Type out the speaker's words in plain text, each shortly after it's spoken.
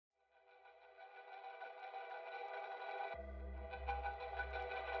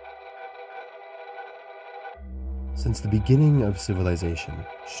Since the beginning of civilization,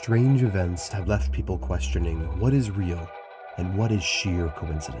 strange events have left people questioning what is real and what is sheer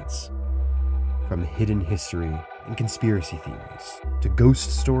coincidence. From hidden history and conspiracy theories to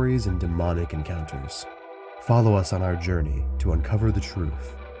ghost stories and demonic encounters, follow us on our journey to uncover the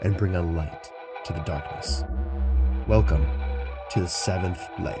truth and bring a light to the darkness. Welcome to the seventh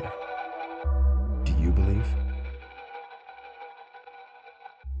layer. Do you believe?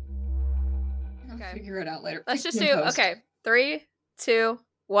 Okay. Figure it out later. Let's just In do, post. okay, 3, 2,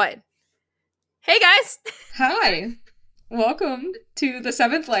 1. Hey, guys! Hi. Welcome to the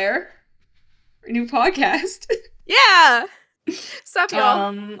seventh layer. Our new podcast. Yeah! Sup,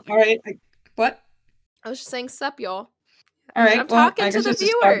 y'all? All right. What? I was just saying sup, y'all. All right. I'm well, talking I to guess the just to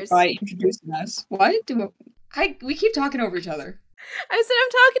start viewers. by introducing us. What? We keep talking over each other. I said I'm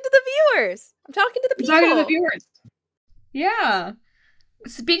talking to the viewers. I'm talking to the I'm people. talking to the viewers. Yeah.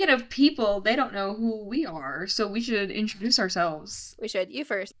 Speaking of people, they don't know who we are, so we should introduce ourselves. We should. You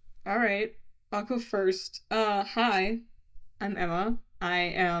first. All right. I'll go first. Hi. I'm Emma. I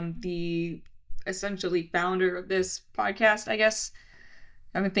am the essentially founder of this podcast, I guess.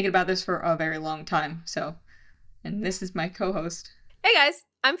 I've been thinking about this for a very long time, and this is my co-host. Hey, guys.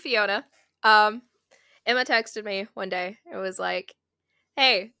 I'm Fiona. Emma texted me one day. It was like,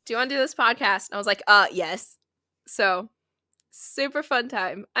 hey, do you want to do this podcast? And I was like, yes. So, super fun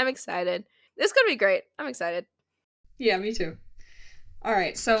time. I'm excited. This is going to be great. I'm excited. Yeah, me too. All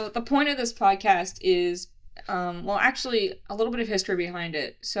right, so the point of this podcast is, actually, a little bit of history behind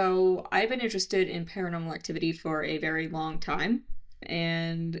it. So I've been interested in paranormal activity for a very long time,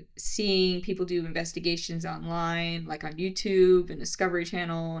 and seeing people do investigations online, like on YouTube and Discovery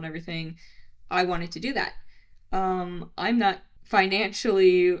Channel and everything, I wanted to do that. I'm not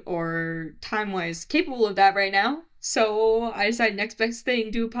financially or time-wise capable of that right now, so I decided next best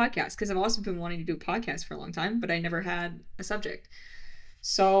thing, do a podcast, because I've also been wanting to do a podcast for a long time, but I never had a subject.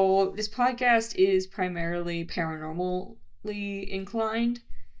 So this podcast is primarily paranormally inclined,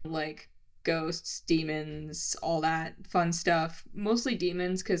 like ghosts, demons, all that fun stuff. Mostly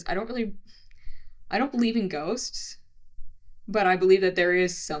demons, because I don't believe in ghosts, but I believe that there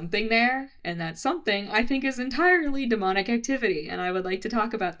is something there, and that something I think is entirely demonic activity, and I would like to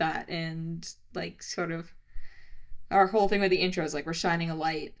talk about that, and like sort of our whole thing with the intro is like we're shining a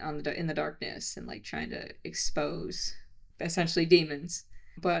light on in the darkness and like trying to expose essentially demons.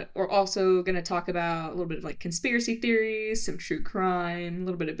 But we're also going to talk about a little bit of like conspiracy theories, some true crime, a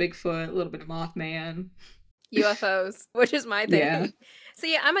little bit of Bigfoot, a little bit of Mothman. UFOs, which is my thing. Yeah.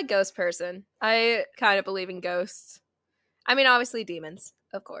 See, I'm a ghost person. I kind of believe in ghosts. I mean, obviously demons,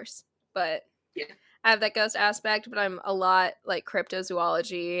 of course. But yeah, I have that ghost aspect, but I'm a lot like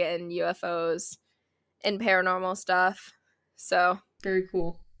cryptozoology and UFOs and paranormal stuff. So. Very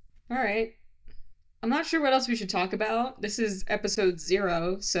cool. All right. I'm not sure what else we should talk about. This is episode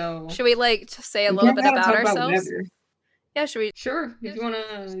 0, so should we like say a little bit about ourselves? Yeah, should we? Sure. If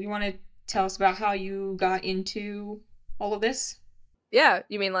you wanna tell us about how you got into all of this? Yeah,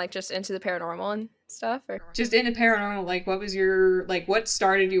 you mean like just into the paranormal and stuff, or just into paranormal? Like, what was your what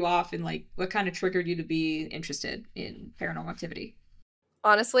started you off, and like what kind of triggered you to be interested in paranormal activity?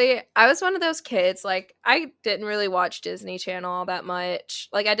 Honestly, I was one of those kids. Like, I didn't really watch Disney Channel all that much.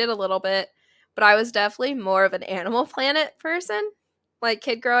 Like, I did a little bit. But I was definitely more of an Animal Planet person. Like,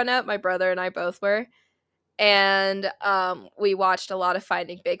 kid growing up, my brother and I both were. And we watched a lot of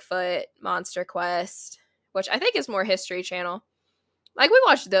Finding Bigfoot, Monster Quest, which I think is more History Channel. Like, we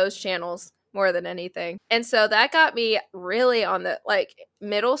watched those channels more than anything. And so that got me really on the, like,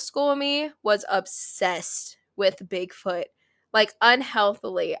 middle school me was obsessed with Bigfoot. Like,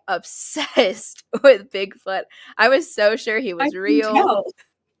 unhealthily obsessed with Bigfoot. I was so sure he was real.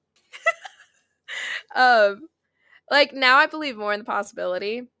 Like, now I believe more in the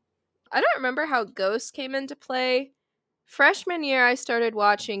possibility. I don't remember how Ghost came into play. Freshman year, I started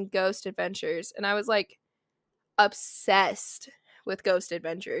watching Ghost Adventures, and I was, like, obsessed with Ghost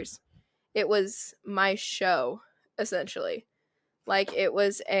Adventures. It was my show, essentially. Like, it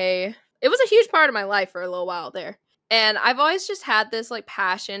was a huge part of my life for a little while there. And I've always just had this, like,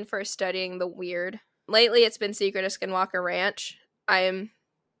 passion for studying the weird. Lately, it's been Secret of Skinwalker Ranch. I am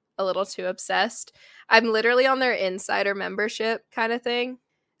a little too obsessed. I'm literally on their insider membership kind of thing.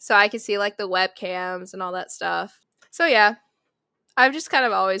 So I can see like the webcams and all that stuff. So yeah, I've just kind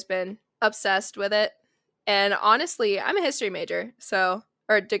of always been obsessed with it. And honestly, I'm a history major. I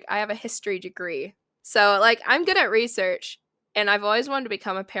have a history degree. So like I'm good at research and I've always wanted to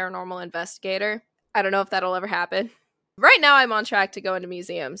become a paranormal investigator. I don't know if that'll ever happen. Right now I'm on track to go into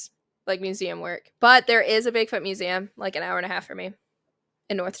museums, like museum work. But there is a Bigfoot museum like an hour and a half from me.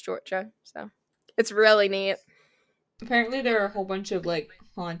 In North Georgia, so it's really neat. Apparently there are a whole bunch of like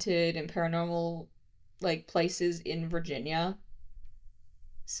haunted and paranormal like places in Virginia.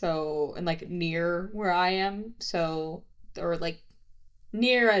 So, and like near where I am. So, or like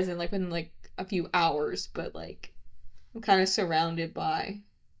near as in like within like a few hours, but like I'm kind of surrounded by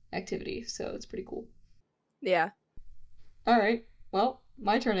activity. So, it's pretty cool. Yeah. All right. Well,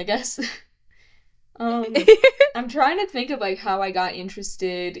 my turn, I guess. Um, I'm trying to think of like how I got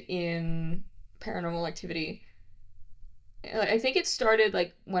interested in paranormal activity. I think it started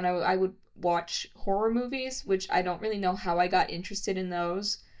like when I would watch horror movies, which I don't really know how I got interested in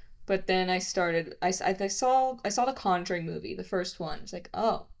those. But then I saw the Conjuring movie, the first one. It's like,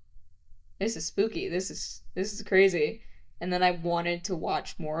 oh, this is spooky. This is crazy. And then I wanted to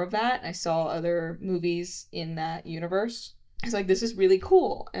watch more of that. I saw other movies in that universe. I was like, this is really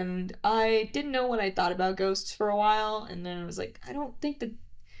cool. And I didn't know what I thought about ghosts for a while. And then I was like, I don't think that,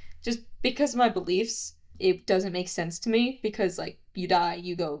 just because of my beliefs, it doesn't make sense to me because, like, you die,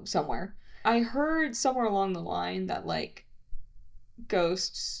 you go somewhere. I heard somewhere along the line that, like,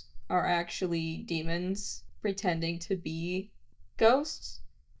 ghosts are actually demons pretending to be ghosts.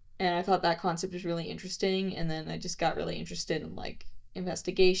 And I thought that concept was really interesting. And then I just got really interested in, like,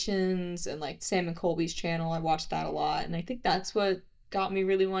 investigations and, like, Sam and Colby's channel. I watched that a lot. And I think that's what got me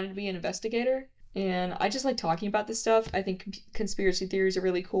really wanting to be an investigator. And I just like talking about this stuff. I think conspiracy theories are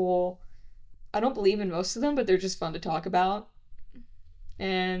really cool. I don't believe in most of them, but they're just fun to talk about.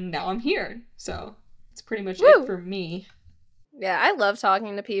 And now I'm here. So it's pretty much Woo! it for me. Yeah, I love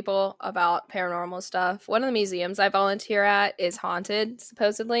talking to people about paranormal stuff. One of the museums I volunteer at is haunted,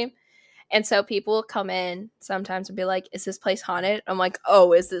 supposedly. And so people come in sometimes and be like, is this place haunted? I'm like,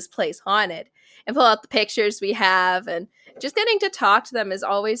 oh, is this place haunted? And pull out the pictures we have. And just getting to talk to them is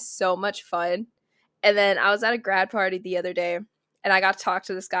always so much fun. And then I was at a grad party the other day and I got to talk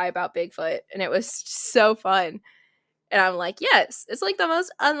to this guy about Bigfoot. And it was so fun. And I'm like, yes, it's like the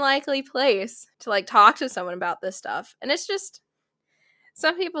most unlikely place to like talk to someone about this stuff. And it's just,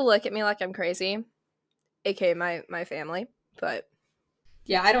 some people look at me like I'm crazy, aka my family, but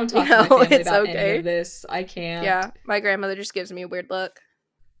yeah, I don't talk to my family about any of this. I can't. Yeah, my grandmother just gives me a weird look.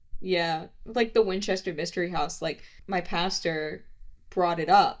 Yeah, like the Winchester Mystery House, like my pastor brought it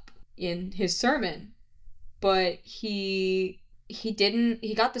up in his sermon, but he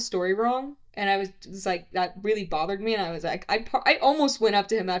got the story wrong. And I was like, that really bothered me. And I was like, I almost went up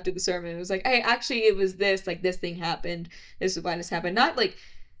to him after the sermon. It was like, hey, actually, it was this, like, this thing happened. This is why this happened. Not like,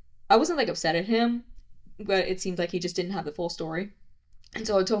 I wasn't like upset at him, but it seemed like he just didn't have the full story. And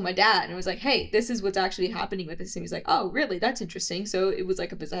so I told my dad, and I was like, hey, this is what's actually happening with this. And he was like, oh, really? That's interesting. So it was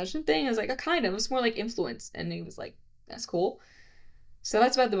like a possession thing. I was like, kind of. It was more like influence. And he was like, that's cool. So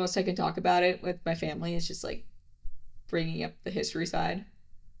that's about the most I can talk about it with my family. It's just like bringing up the history side.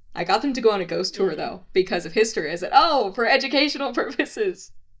 I got them to go on a ghost tour, though, because of history. I said, oh, for educational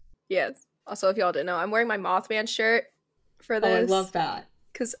purposes. Yes. Also, if y'all didn't know, I'm wearing my Mothman shirt for this. Oh, I love that.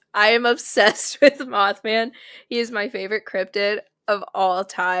 Because I am obsessed with Mothman. He is my favorite cryptid of all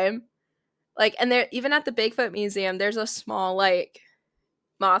time. Like, and there, even at the Bigfoot Museum, there's a small, like,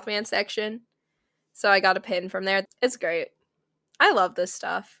 Mothman section. So I got a pin from there. It's great. I love this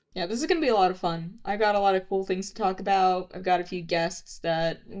stuff. Yeah, this is going to be a lot of fun. I got a lot of cool things to talk about. I've got a few guests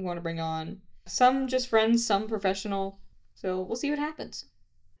that we want to bring on. Some just friends, some professional. So we'll see what happens.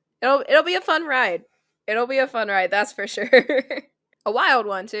 It'll be a fun ride. It'll be a fun ride, that's for sure. A wild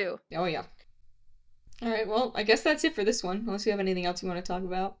one, too. Oh, yeah. All right, well, I guess that's it for this one, unless you have anything else you want to talk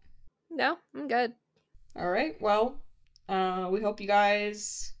about. No, I'm good. All right, well, we hope you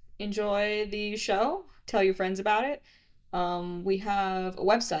guys enjoy the show. Tell your friends about it. We have a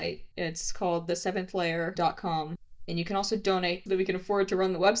website. It's called theseventhLayer.com. And you can also donate so that we can afford to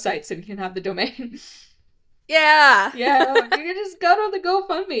run the website so we can have the domain. Yeah! Yeah, you can just go to the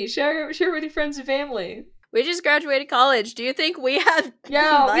GoFundMe. Share with your friends and family. We just graduated college. Do you think we have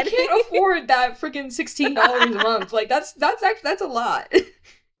Yeah, money? we can't afford that freaking $16 a month. Like, that's a lot.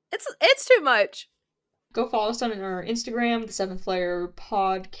 It's too much. Go follow us on our Instagram, The Seventh Layer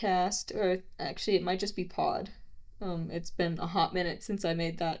Podcast. Or actually, it might just be Pod. It's been a hot minute since I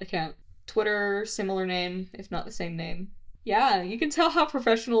made that account. Twitter, similar name, if not the same name. Yeah, you can tell how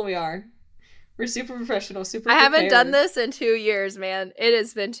professional we are. We're super professional, super I haven't prepared. done this in 2 years, man. It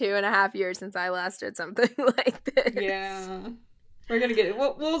has been 2.5 years since I last did something like this. Yeah. We're gonna get it.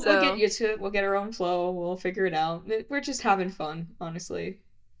 We'll get used to it. We'll get our own flow. We'll figure it out. We're just having fun, honestly.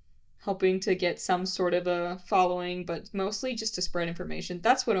 Hoping to get some sort of a following, but mostly just to spread information.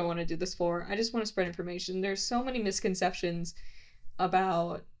 That's what I want to do this for. I just want to spread information. There's so many misconceptions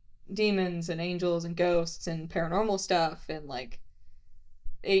about demons and angels and ghosts and paranormal stuff and, like,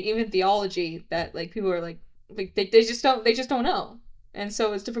 even theology that, like, people are like, like they just don't know. And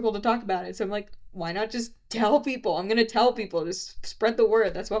so it's difficult to talk about it. So I'm like, why not just tell people? I'm gonna tell people. Just spread the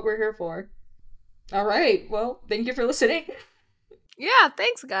word. That's what we're here for. All right. Well, thank you for listening. Yeah,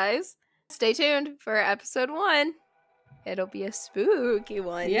 thanks, guys. Stay tuned for episode 1. It'll be a spooky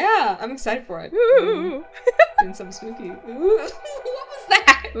one. Yeah, I'm excited for it. Ooh. And some spooky. Ooh. What was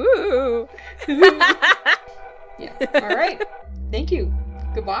that? Ooh. Yeah. All right. Thank you.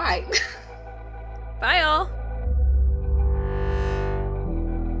 Goodbye. Bye, all.